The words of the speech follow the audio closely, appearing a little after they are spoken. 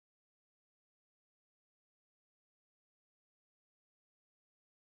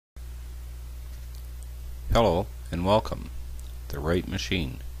Hello and welcome. The right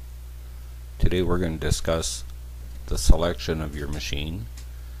machine. Today we're going to discuss the selection of your machine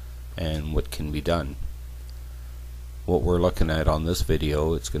and what can be done. What we're looking at on this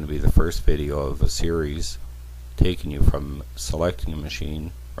video, it's going to be the first video of a series taking you from selecting a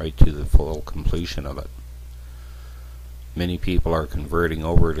machine right to the full completion of it. Many people are converting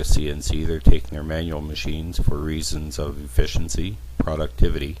over to CNC. They're taking their manual machines for reasons of efficiency,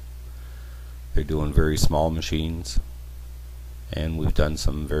 productivity. They're doing very small machines, and we've done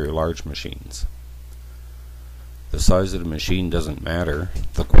some very large machines. The size of the machine doesn't matter.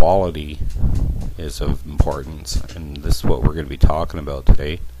 The quality is of importance, and this is what we're going to be talking about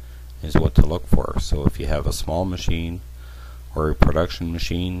today, is what to look for. So if you have a small machine or a production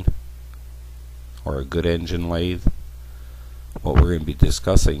machine or a good engine lathe, what we're going to be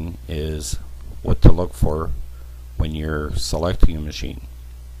discussing is what to look for when you're selecting a machine.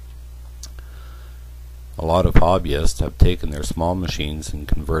 A lot of hobbyists have taken their small machines and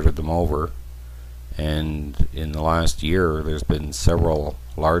converted them over, and in the last year there's been several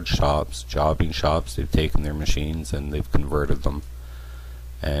large shops, jobbing shops, they've taken their machines and they've converted them,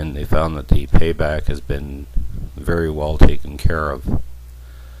 and they found that the payback has been very well taken care of.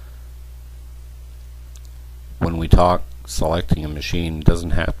 When we talk selecting a machine, it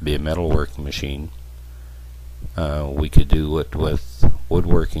doesn't have to be a metalworking machine. We could do it with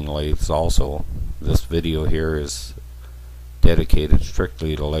woodworking lathes also. This video here is dedicated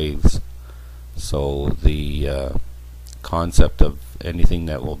strictly to lathes, so the concept of anything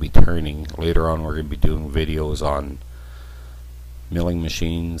that will be turning, later on we're going to be doing videos on milling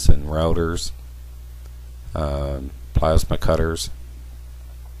machines and routers, plasma cutters.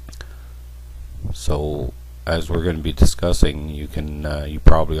 So as we're going to be discussing, you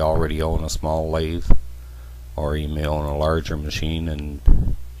probably already own a small lathe, or you may own a larger machine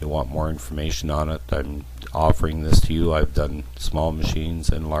and you want more information on it. I'm offering this to you. I've done small machines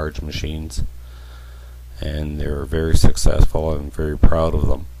and large machines, and they're very successful. I'm very proud of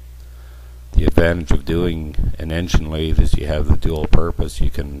them. The advantage of doing an engine lathe is you have the dual purpose.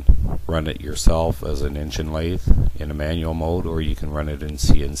 You can run it yourself as an engine lathe in a manual mode, or you can run it in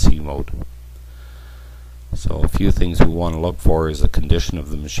CNC mode. So a few things we want to look for is the condition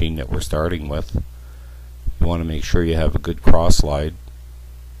of the machine that we're starting with. You want to make sure you have a good cross slide,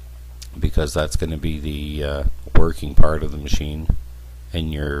 because that's going to be the working part of the machine,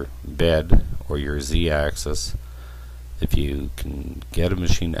 and your bed or your Z-axis. If you can get a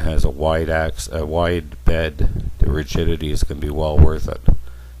machine that has a wide bed, the rigidity is going to be well worth it,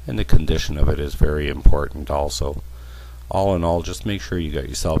 and the condition of it is very important also. All in all, just make sure you got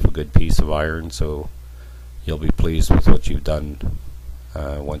yourself a good piece of iron, so you'll be pleased with what you've done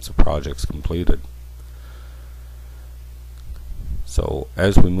once the project's completed. So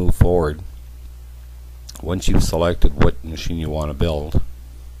as we move forward, once you've selected what machine you want to build,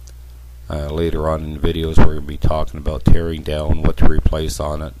 later on in the videos we're going to be talking about tearing down, what to replace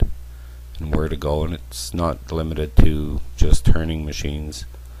on it, and where to go. And it's not limited to just turning machines,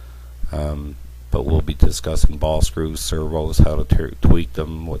 but we'll be discussing ball screws, servos, how to tweak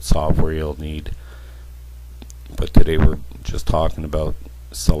them, what software you'll need. But today we're just talking about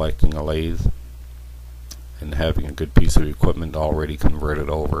selecting a lathe and having a good piece of equipment already converted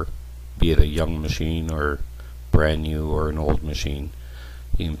over, be it a young machine or brand new or an old machine.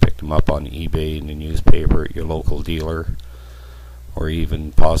 You can pick them up on eBay, in the newspaper, at your local dealer, or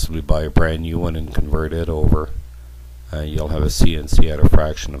even possibly buy a brand new one and convert it over. You'll have a CNC at a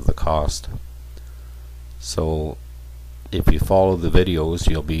fraction of the cost. So if you follow the videos,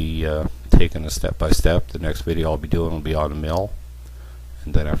 you'll be taking a step by step. The next video I'll be doing will be on a mill,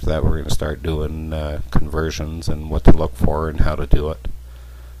 and then after that we're going to start doing conversions and what to look for and how to do it.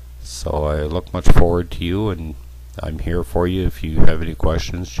 So I look much forward to you, and I'm here for you. If you have any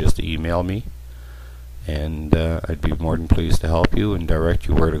questions, just email me, and I'd be more than pleased to help you and direct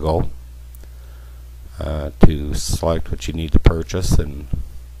you where to go to select what you need to purchase, and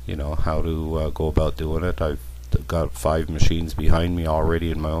how to go about doing it. I've got 5 machines behind me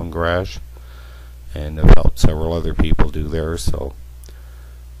already in my own garage, and I've helped several other people do theirs, so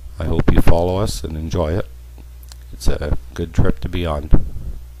I hope you follow us and enjoy it. It's a good trip to be on.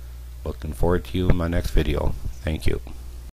 Looking forward to you in my next video. Thank you.